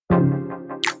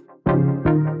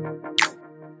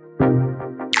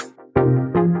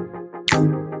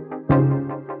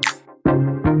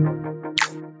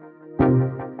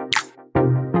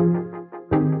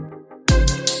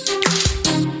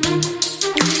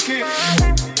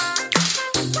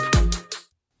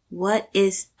What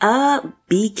is up,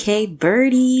 BK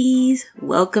Birdies?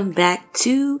 Welcome back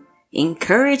to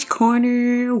Encourage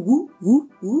Corner. Woo, woo,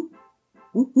 woo,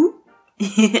 woo, woo.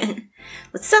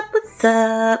 What's up, what's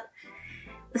up?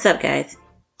 What's up, guys?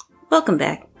 Welcome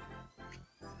back.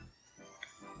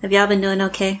 Have y'all been doing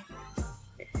okay?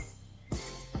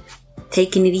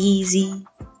 Taking it easy?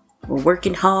 Or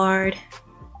working hard?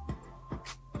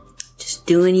 Just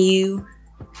doing you?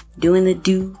 Doing the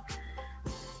do?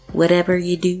 Whatever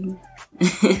you do.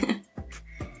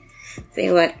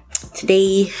 Say what?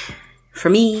 Today, for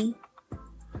me,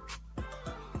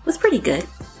 was pretty good.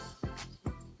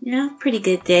 Pretty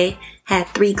good day. Had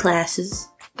 3 classes.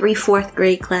 3 4th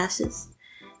grade classes.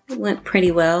 It went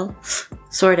pretty well.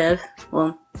 Sort of.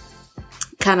 Well,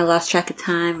 kind of lost track of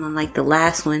time on like the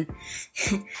last one.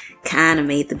 Kind of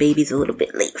made the babies a little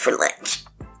bit late for lunch.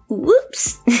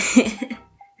 Whoops.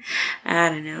 I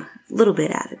don't know. A little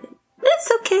bit out of it.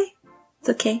 It's okay. It's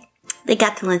okay. They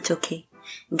got to lunch okay.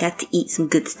 And got to eat some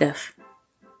good stuff.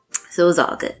 So it was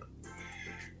all good.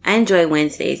 I enjoy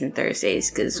Wednesdays and Thursdays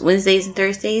because Wednesdays and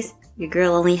Thursdays, your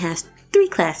girl only has 3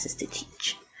 classes to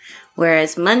teach.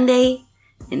 Whereas Monday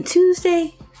and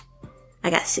Tuesday, I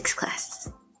got 6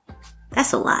 classes.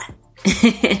 That's a lot.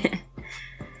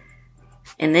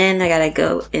 And then I gotta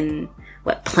go and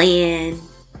plan,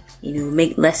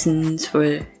 make lessons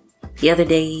for the other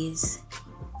days.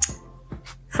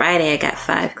 Friday, I got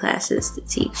 5 classes to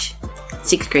teach.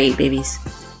 6th grade babies.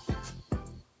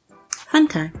 Fun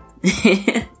time.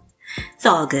 It's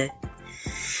all good.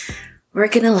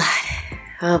 Working a lot.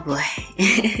 Oh boy.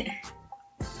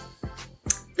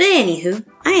 But anywho,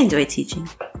 I enjoy teaching.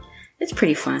 It's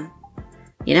pretty fun.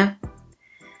 Like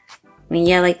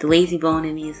the lazy bone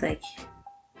in me is like,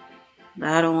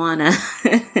 I don't wanna.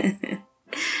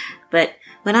 But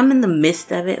when I'm in the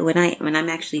midst of it, when I'm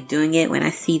actually doing it, when I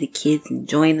see the kids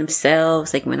enjoying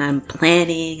themselves, like when I'm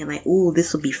planning and like, ooh,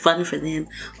 this will be fun for them.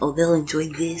 Oh, they'll enjoy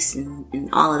this and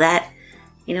all of that.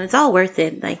 It's all worth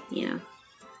it.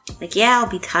 Yeah, I'll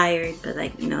be tired, but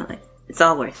it's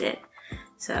all worth it.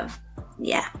 So,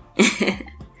 yeah.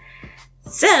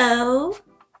 So,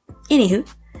 anywho,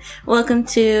 welcome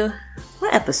to,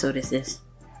 what episode is this?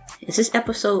 Is this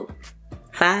episode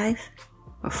 5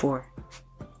 or 4?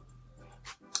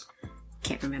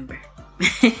 Can't remember.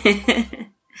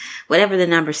 Whatever the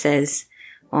number says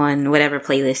on whatever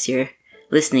playlist you're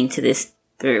listening to this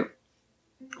through.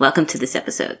 Welcome to this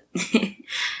episode.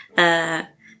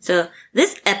 So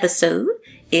this episode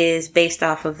is based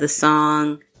off of the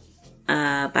song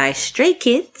by Stray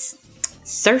Kids,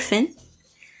 Surfin'.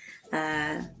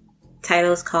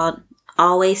 Title is called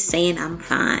Always Saying I'm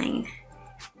Fine.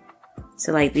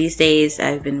 So these days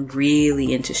I've been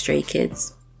really into Stray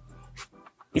Kids.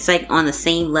 It's on the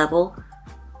same level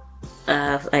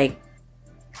of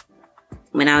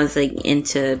when I was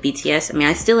into BTS. I mean,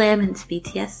 I still am into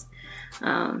BTS.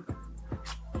 I'm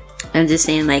just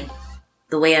saying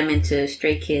the way I'm into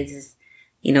Stray Kids is,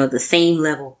 the same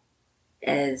level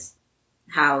as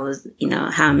how I was,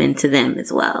 how I'm into them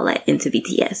as well, into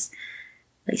BTS.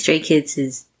 Stray Kids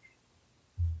is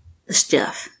the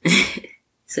stuff.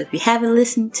 So if you haven't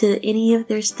listened to any of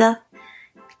their stuff,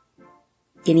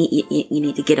 you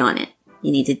need to get on it.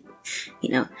 You need to,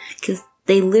 because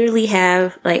they literally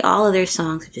have, all of their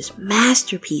songs are just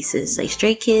masterpieces.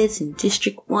 Stray Kids and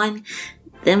District 1,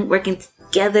 them working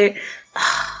together.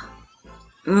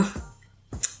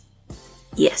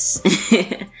 Yes.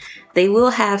 They will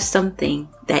have something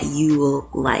that you will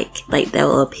like that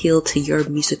will appeal to your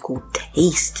musical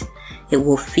taste. It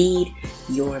will feed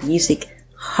your music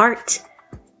heart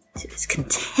to its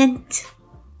content.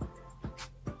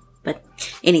 But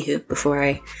anywho, before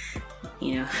I,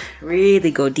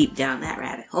 really go deep down that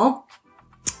rabbit hole,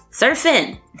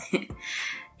 Surfin',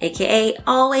 aka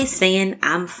Always Saying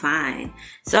I'm Fine.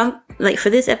 So I'm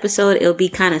for this episode, it'll be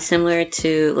kind of similar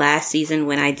to last season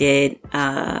when I did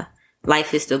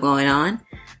Life Is Still Going On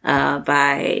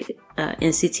by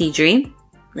NCT Dream.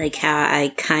 How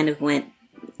I kind of went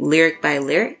lyric by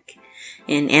lyric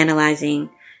and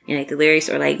analyzing the lyrics,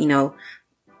 or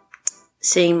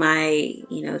saying my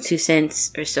 2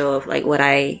 cents or so of what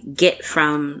I get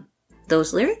from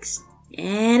those lyrics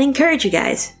and encourage you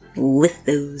guys with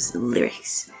those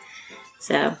lyrics.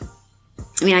 So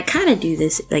I kind of do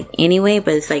this anyway,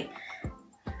 but it's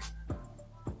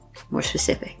more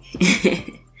specific.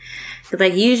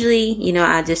 Because usually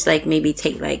I just maybe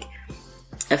take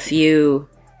a few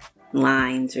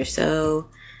lines or so,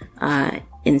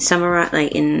 in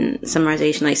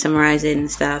summarization, like summarize it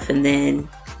and stuff, and then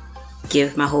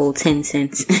give my whole 10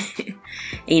 cents.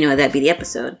 And, that'd be the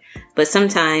episode. But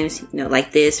sometimes,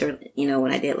 like this, or,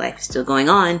 when I did Life is Still Going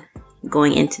On,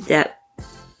 going into depth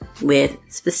with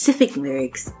specific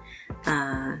lyrics,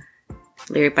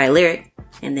 lyric by lyric,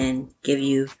 and then give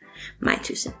you my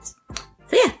 2 cents.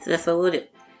 So that's what we'll do.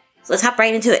 So let's hop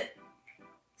right into it.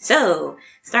 So,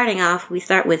 starting off, we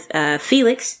start with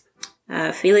Felix.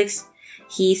 Felix,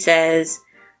 he says,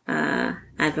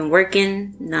 I've been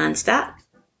working nonstop.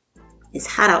 It's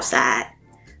hot outside.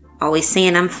 Always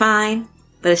saying I'm fine,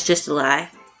 but it's just a lie.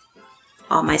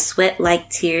 All my sweat like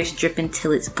tears dripping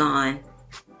till it's gone.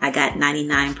 I got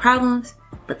 99 problems,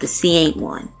 but the C ain't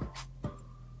one.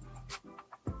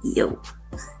 Yo.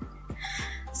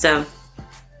 So,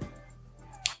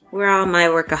 where are all my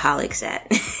workaholics at?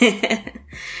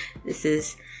 This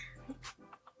is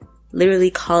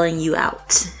literally calling you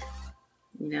out.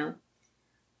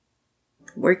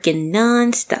 Working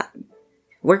non-stop.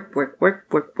 Work.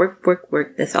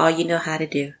 That's all you know how to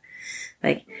do.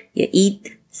 Like, you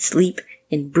eat, sleep,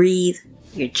 and breathe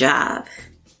your job.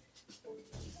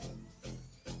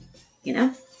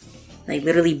 Like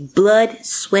literally blood,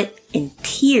 sweat, and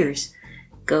tears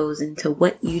goes into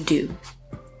what you do.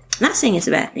 I'm not saying it's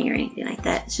a bad thing or anything like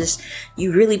that. It's just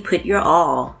you really put your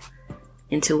all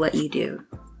into what you do.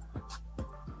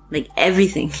 Like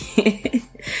everything.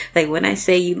 Like when I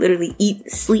say you literally eat,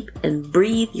 sleep, and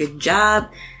breathe your job,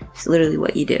 it's literally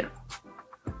what you do.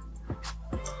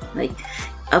 Like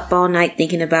up all night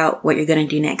thinking about what you're going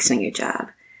to do next on your job,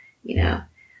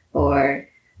 or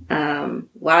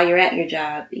while you're at your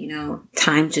job,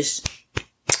 time just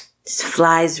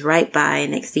flies right by,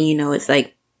 and next thing you know, it's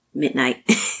like midnight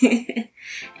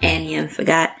and you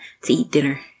forgot to eat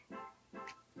dinner.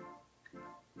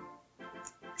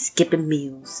 Skipping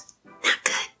meals. Not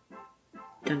good.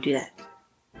 Don't do that.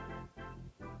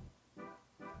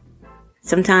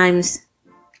 Sometimes,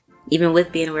 even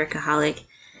with being a workaholic,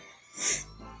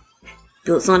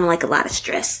 builds on like a lot of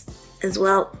stress as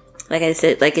well. Like I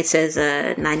said, like it says,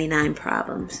 99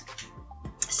 problems.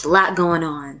 There's a lot going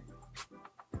on.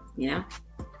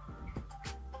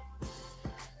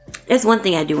 There's one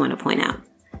thing I do want to point out,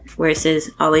 where it says,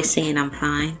 always saying I'm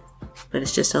fine, but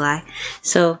it's just a lie.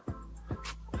 So,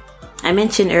 I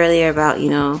mentioned earlier about,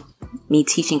 me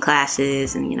teaching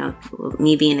classes and,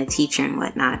 me being a teacher and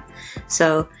whatnot.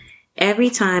 So, every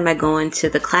time I go into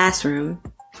the classroom,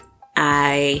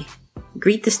 I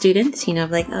greet the students,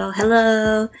 I'm like, oh,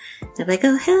 hello. I'm like,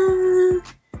 oh, hello.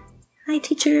 Hi,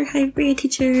 teacher. Hi, great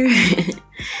teacher.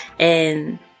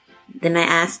 And then I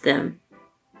ask them,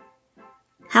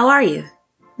 how are you?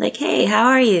 Like, hey, how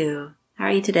are you? How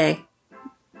are you today?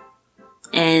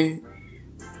 And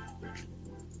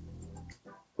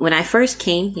when I first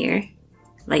came here,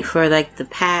 like for like the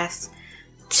past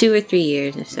 2 or 3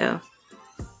 years or so,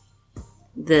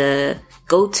 the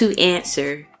go-to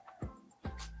answer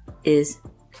is,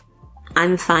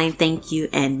 I'm fine, thank you,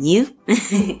 and you?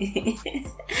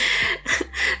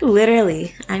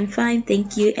 Literally, I'm fine,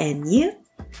 thank you, and you?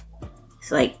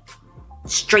 It's like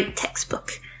straight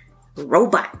textbook.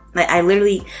 Robot. Like I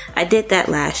did that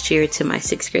last year to my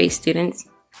 6th grade students.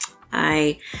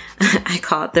 I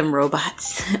called them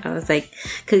robots. I was like,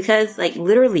 because like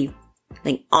literally,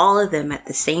 like all of them at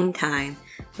the same time,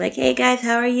 like, hey guys,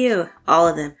 how are you? All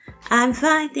of them, I'm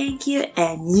fine, thank you,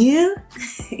 and you?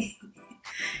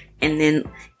 And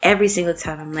then every single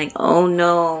time I'm like, oh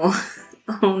no,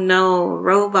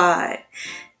 robot.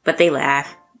 But they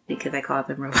laugh because I call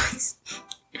them robots.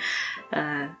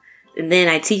 And then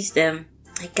I teach them,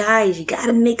 like, guys, you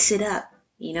gotta mix it up,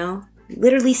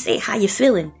 Literally say how you're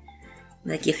feeling.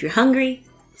 Like, if you're hungry,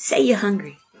 say you're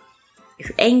hungry. If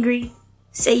you're angry,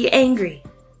 say you're angry.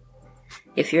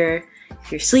 If you're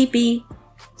sleepy,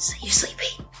 say you're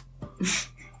sleepy. If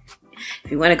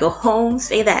you want to go home,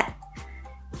 say that.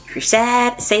 If you're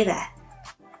sad, say that.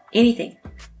 Anything.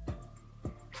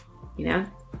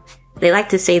 They like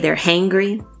to say they're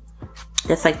hangry.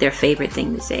 That's like their favorite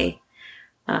thing to say.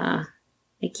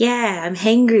 Like, yeah, I'm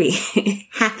hangry.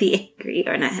 Happy angry.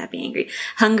 Or not happy angry.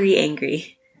 Hungry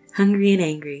angry. Hungry and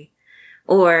angry.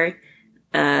 Or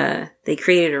they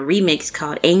created a remix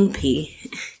called Angpy.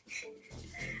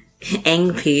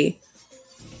 Angpy.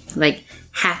 Like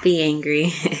happy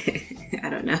angry. I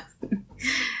don't know.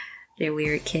 They're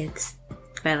weird kids.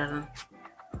 I love them.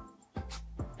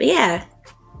 But yeah,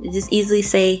 you just easily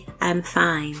say, I'm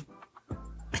fine.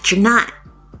 But you're not.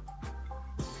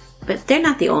 But they're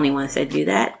not the only ones that do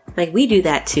that. Like, we do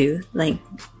that too. Like,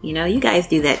 you guys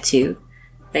do that too.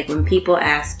 Like, when people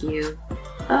ask you,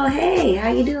 oh, hey,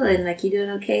 how you doing? Like, you doing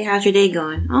okay? How's your day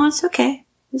going? Oh, it's okay.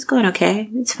 It's going okay.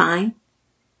 It's fine.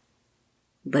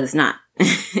 But it's not.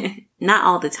 Not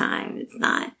all the time. It's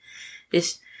not.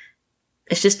 It's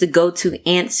just the go-to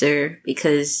answer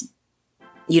because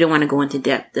you don't want to go into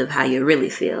depth of how you really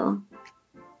feel.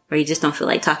 Or you just don't feel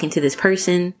like talking to this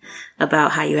person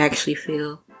about how you actually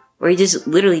feel. Or you just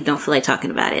literally don't feel like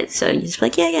talking about it. So you just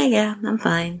like, yeah, I'm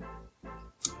fine.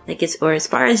 Like or as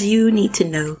far as you need to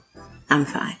know, I'm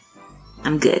fine.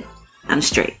 I'm good. I'm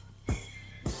straight.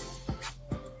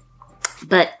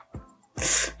 But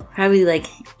probably like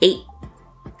 8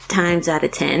 times out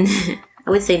of 10, I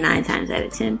would say 9 times out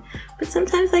of 10, but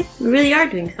sometimes like we really are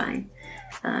doing fine,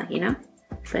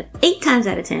 but 8 times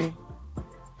out of 10,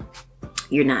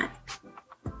 you're not.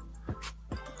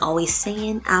 Always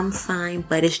saying I'm fine,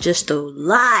 but it's just a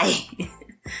lie.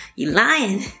 You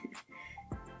lying.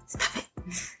 Stop it.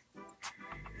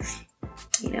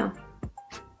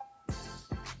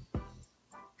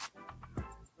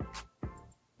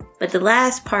 But the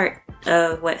last part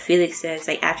of what Felix says,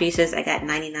 like after he says, I got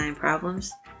 99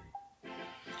 problems,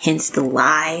 hence the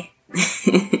lie.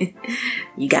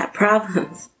 You got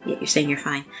problems. Yeah, you're saying you're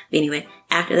fine. But anyway,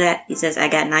 after that, he says, I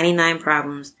got 99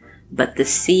 problems, but the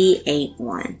C ain't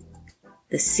one.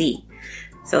 The C.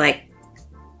 So like,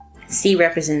 C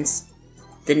represents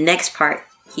the next part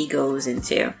he goes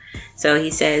into. So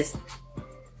he says,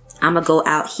 I'm gonna go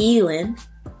out healing,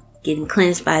 getting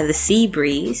cleansed by the sea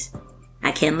breeze.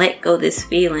 I can't let go this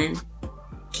feeling.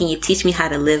 Can you teach me how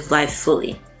to live life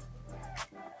fully?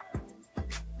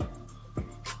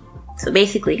 So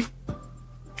basically,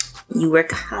 you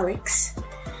workaholics,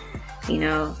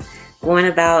 going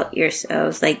about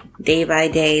yourselves like day by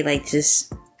day, like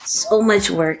just so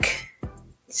much work,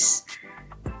 just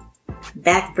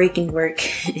back-breaking work,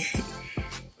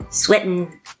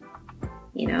 sweating,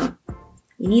 you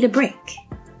need a break.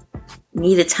 You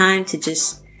need a time to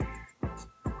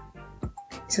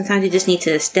sometimes you just need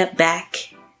to step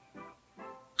back,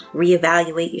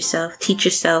 reevaluate yourself, teach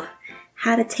yourself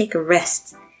how to take a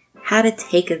rest, how to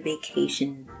take a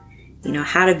vacation,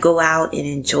 how to go out and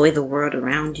enjoy the world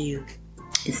around you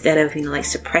instead of, like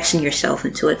suppressing yourself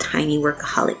into a tiny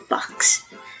workaholic box.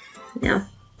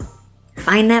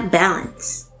 Find that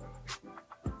balance.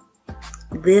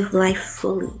 Live life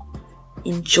fully.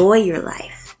 Enjoy your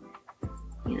life.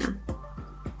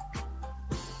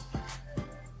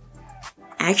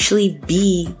 Actually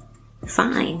be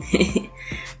fine.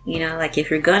 Like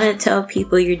if you're gonna tell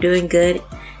people you're doing good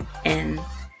and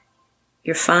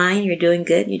you're fine, you're doing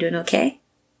good, you're doing okay,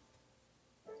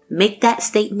 make that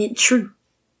statement true.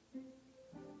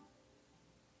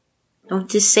 Don't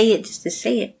just say it just to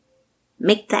say it.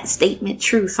 Make that statement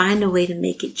true. Find a way to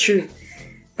make it true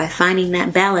by finding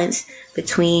that balance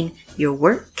between your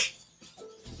work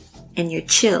and your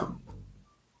chill.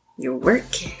 Your work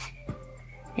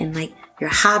and like your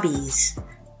hobbies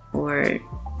or, I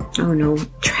don't know,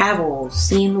 travel,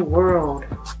 seeing the world.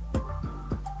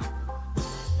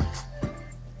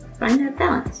 Find that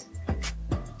balance.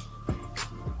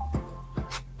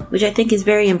 Which I think is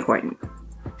very important.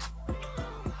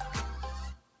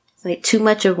 It's like too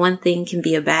much of one thing can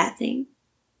be a bad thing.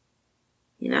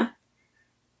 And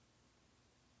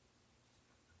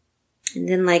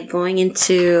then like going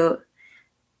into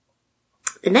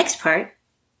the next part,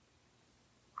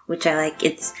 which I like,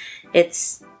 it's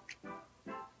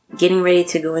getting ready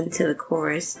to go into the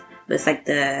chorus, but it's like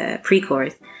the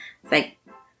pre-chorus. It's like,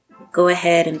 go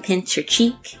ahead and pinch your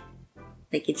cheek.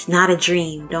 Like it's not a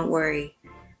dream, don't worry.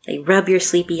 Like rub your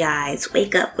sleepy eyes,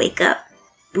 wake up,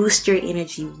 boost your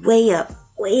energy way up.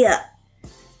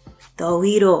 Do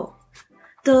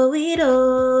it.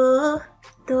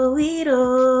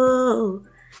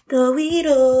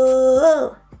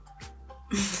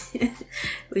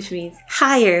 Which means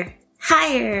higher.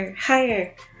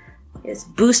 Yes,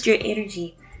 boost your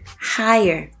energy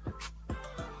higher.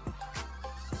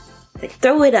 Like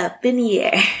throw it up in the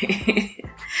air.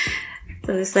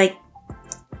 So it's like,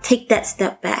 take that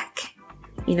step back.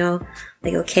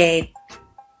 Like, okay,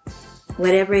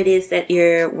 whatever it is that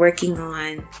you're working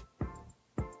on,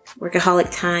 workaholic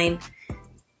time,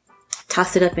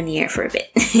 toss it up in the air for a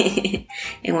bit.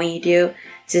 And when you do,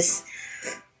 just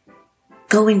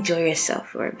go enjoy yourself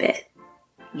for a bit,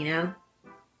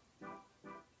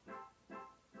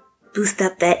 Boost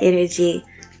up that energy.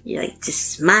 You're like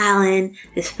just smiling,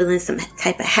 just feeling some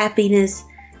type of happiness,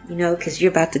 because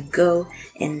you're about to go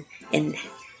and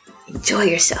enjoy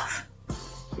yourself,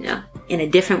 in a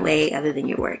different way other than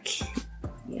your work,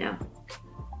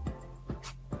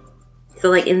 So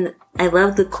like I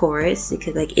love the chorus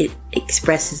because like it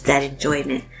expresses that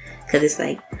enjoyment, because it's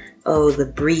like, Oh, the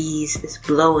breeze is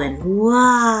blowing.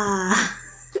 Wow.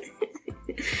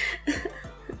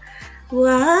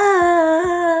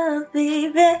 Wow,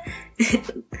 baby.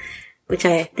 Which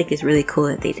I think is really cool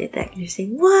that they did that. You're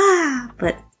saying, wow.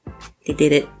 But they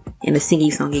did it in a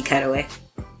singy-songy kind of way.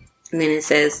 And then it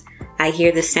says, I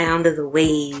hear the sound of the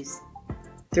waves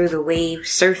through the waves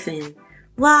surfing.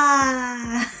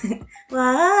 Wow.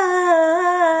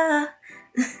 Wow.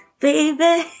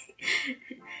 Baby.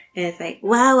 And it's like,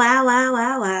 wow, wow, wow,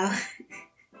 wow, wow.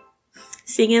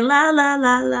 Singing la, la,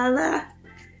 la, la, la.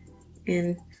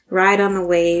 And ride on the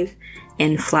wave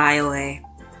and fly away.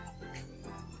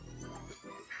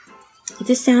 It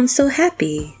just sounds so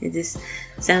happy. It just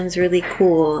sounds really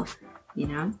cool, you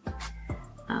know?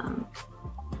 I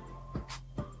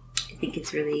think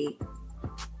it's really,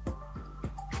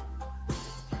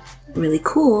 really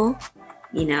cool,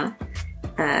 you know,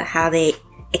 how they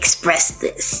express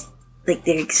this. Like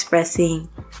they're expressing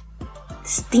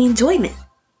the enjoyment,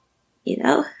 you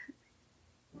know?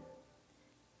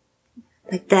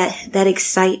 Like that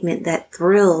excitement, that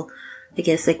thrill, I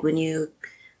guess, like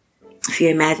if you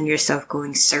imagine yourself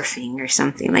going surfing or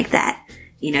something like that,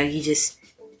 you know, you just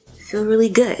feel really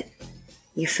good.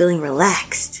 You're feeling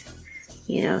relaxed,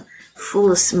 you know,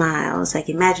 full of smiles. Like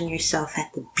imagine yourself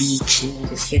at the beach and you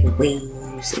just hear the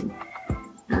waves and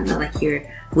I don't know, like you're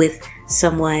with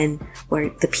someone or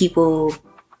the people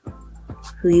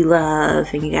who you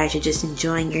love and you guys are just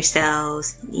enjoying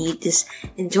yourselves. You just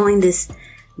enjoying this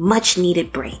much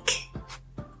needed break.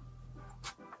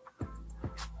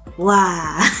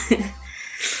 Wow.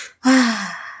 Wow.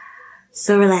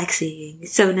 So relaxing.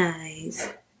 So nice.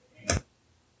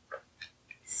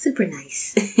 Super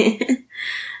nice.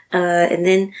 And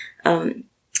then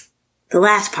the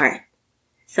last part.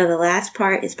 So the last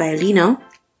part is by Lino.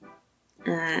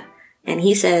 And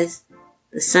he says,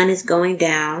 the sun is going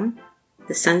down.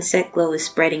 The sunset glow is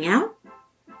spreading out.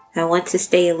 I want to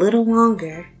stay a little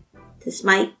longer. This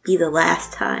might be the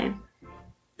last time.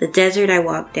 The desert I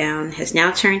walked down has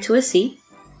now turned to a sea.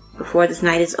 Before this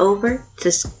night is over,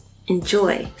 just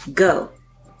enjoy. Go.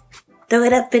 Throw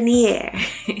it up in the air.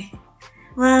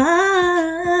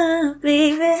 Wow,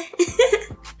 baby.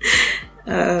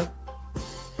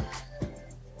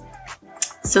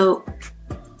 So,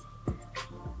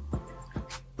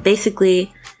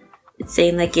 basically, it's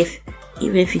saying like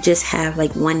even if you just have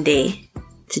like one day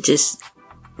to just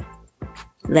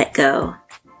let go,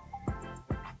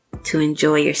 to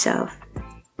enjoy yourself,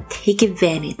 take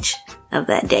advantage of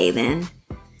that day then.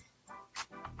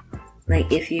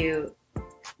 Like if you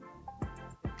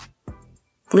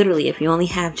only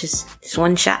have just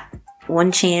one shot,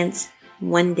 one chance,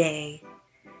 one day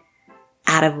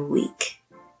out of a week,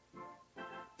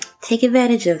 take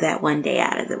advantage of that one day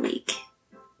out of the week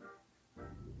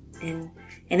and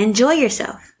enjoy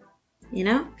yourself, you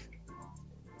know?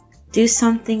 Do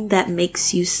something that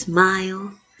makes you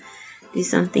smile. Do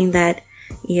something that,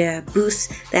 boosts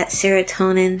that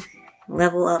serotonin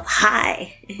level up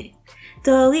high.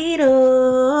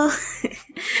 Toledo.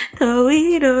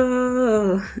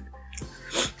 Toledo.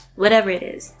 Whatever it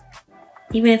is.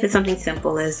 Even if it's something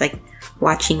simple as like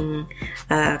watching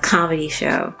a comedy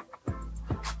show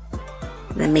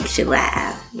that makes you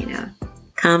laugh, you know.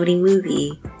 Comedy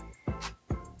movie.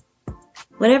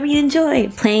 Whatever you enjoy.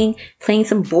 Playing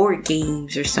some board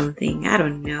games or something. I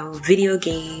don't know. Video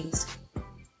games.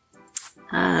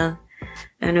 I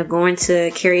don't know, going to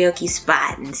a karaoke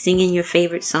spot and singing your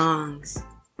favorite songs.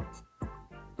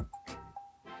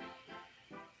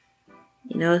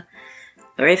 You know,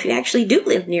 or if you actually do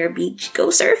live near a beach, go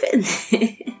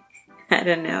surfing. I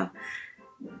don't know.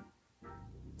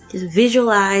 Just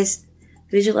visualize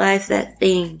that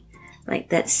thing, like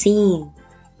that scene.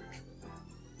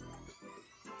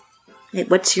 Like,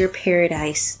 what's your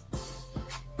paradise?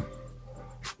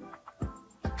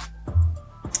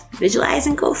 Visualize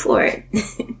and go for it.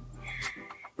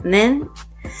 And then,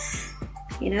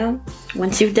 you know,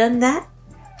 once you've done that,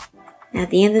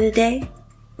 at the end of the day,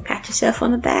 pat yourself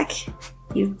on the back.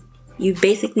 You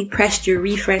basically pressed your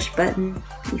refresh button.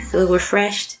 You feel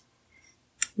refreshed.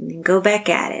 And then go back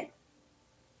at it.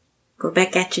 Go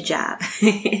back at your job.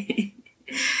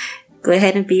 Go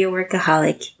ahead and be a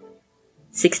workaholic.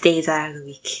 6 days out of the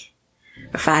week.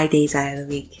 Or 5 days out of the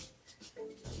week.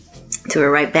 So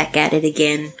we're right back at it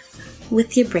again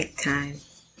with your break time.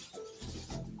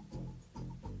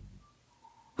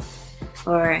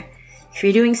 Or if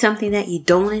you're doing something that you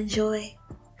don't enjoy,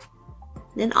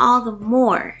 then all the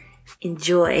more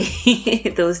enjoy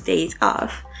those days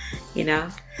off, you know?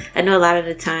 I know a lot of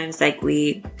the times, like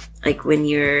when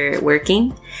you're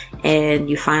working and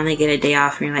you finally get a day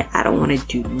off and you're like, I don't want to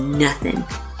do nothing.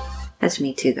 That's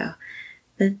me too, though.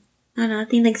 But I don't know. I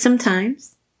think like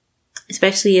sometimes,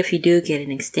 especially if you do get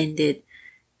an extended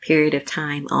period of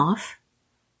time off,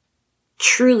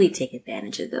 truly take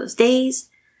advantage of those days.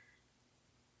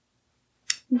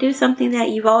 Do something that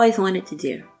you've always wanted to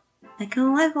do. Like,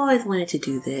 oh, I've always wanted to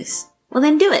do this. Well,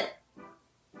 then do it.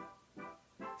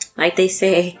 Like they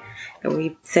say, or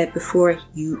we said before,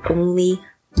 you only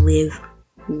live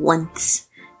once.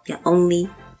 You only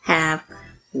have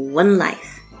one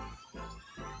life.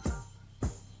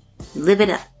 Live it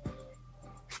up.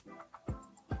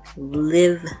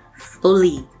 Live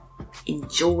fully.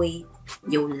 Enjoy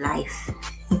your life.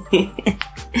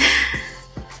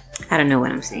 I don't know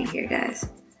what I'm saying here, guys.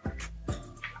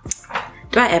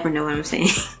 Do I ever know what I'm saying?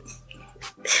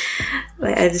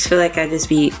 Like, I just feel like I just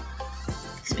be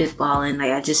spitballing.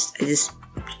 Like, I just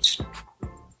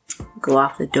go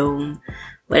off the dome.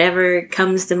 Whatever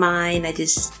comes to mind, I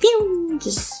just spew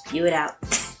it out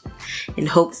in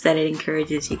hopes that it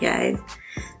encourages you guys.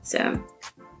 So,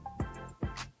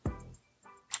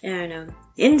 I don't know.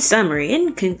 In summary,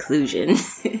 in conclusion,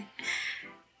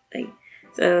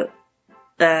 the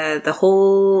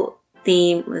whole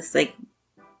theme was like,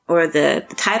 or the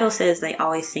title says like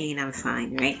always saying I'm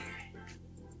fine, right?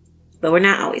 But we're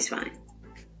not always fine.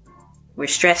 We're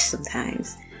stressed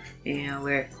sometimes. You know,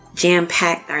 we're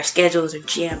jam-packed. Our schedules are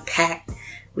jam-packed.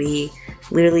 We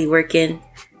literally working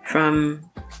from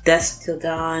dusk till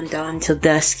dawn, dawn till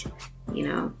dusk. You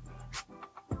know,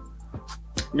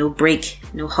 no break,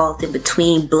 no halt in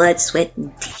between, blood, sweat,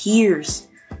 and tears.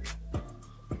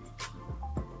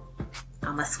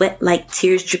 I'ma sweat like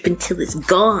tears dripping till it's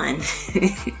gone.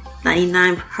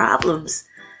 99 problems.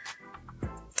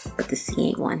 But the C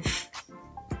ain't one.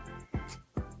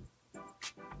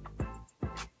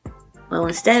 Well,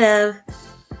 instead of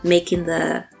making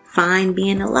the fine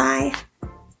being a lie,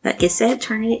 like I said,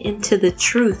 turning it into the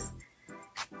truth.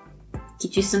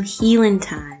 Get you some healing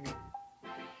time.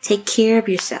 Take care of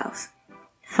yourself.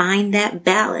 Find that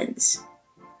balance.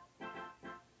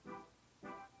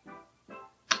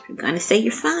 If you're gonna say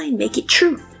you're fine, make it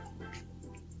true.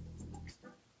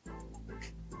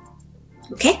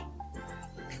 Okay?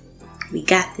 We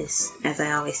got this, as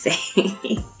I always say.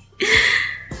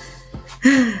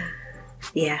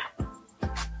 Yeah.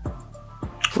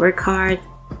 Work hard.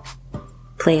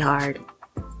 Play hard.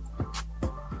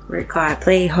 Work hard.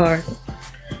 Play hard.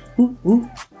 Woo, woo.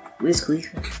 Wiz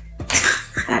Khalifa.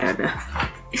 I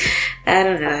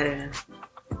don't know.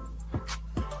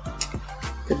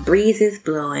 The breeze is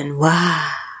blowing.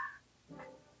 Wow.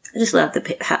 I just love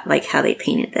how they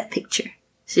painted that picture.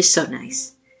 It's just so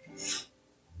nice.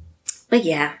 But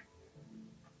yeah.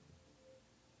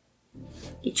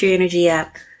 Get your energy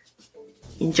up.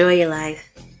 Enjoy your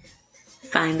life.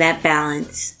 Find that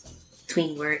balance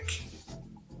between work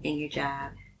and your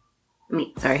job.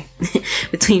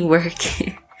 Between work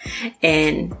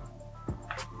and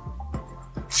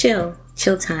chill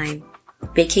time,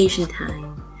 vacation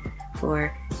time,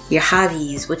 or your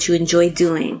hobbies, what you enjoy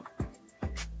doing.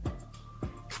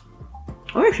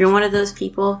 Or if you're one of those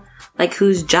people like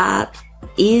whose job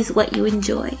is what you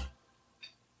enjoy,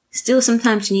 still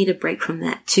sometimes you need a break from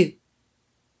that too.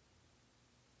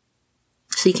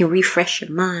 So you can refresh your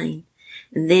mind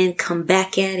and then come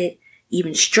back at it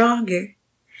even stronger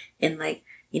and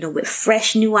with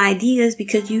fresh new ideas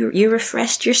because you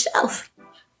refreshed yourself.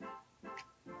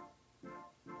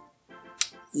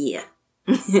 Yeah.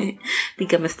 I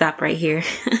think I'm gonna stop right here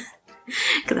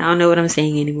because I don't know what I'm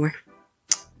saying anymore.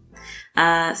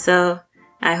 So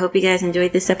I hope you guys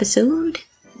enjoyed this episode.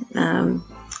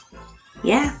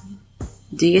 Yeah.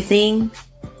 Do your thing.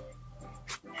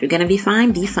 If you're gonna be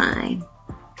fine, be fine.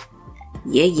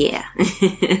 Yeah.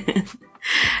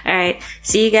 Alright.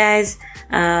 See you guys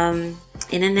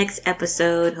in the next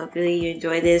episode. Hopefully you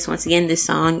enjoy this. Once again, this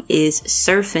song is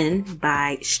Surfin'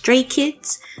 by Stray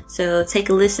Kids. So take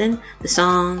a listen. The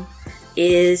song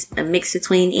is a mix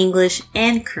between English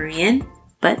and Korean,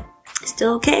 but it's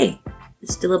still okay.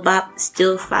 It's still a bop. It's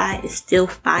still fire. It's still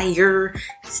fire.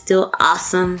 It's still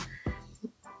awesome.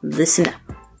 Listen up.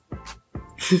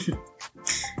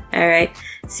 Alright.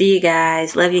 See you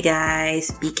guys. Love you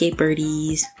guys. BK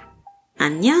Birdies.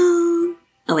 Annyeong.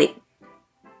 Oh, wait.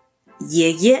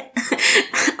 Yeah.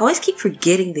 I always keep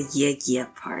forgetting the yeah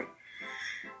part.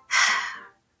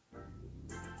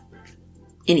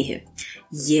 Anywho.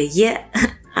 Yeah.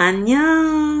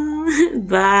 Annyeong.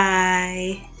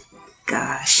 Bye.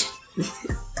 Gosh.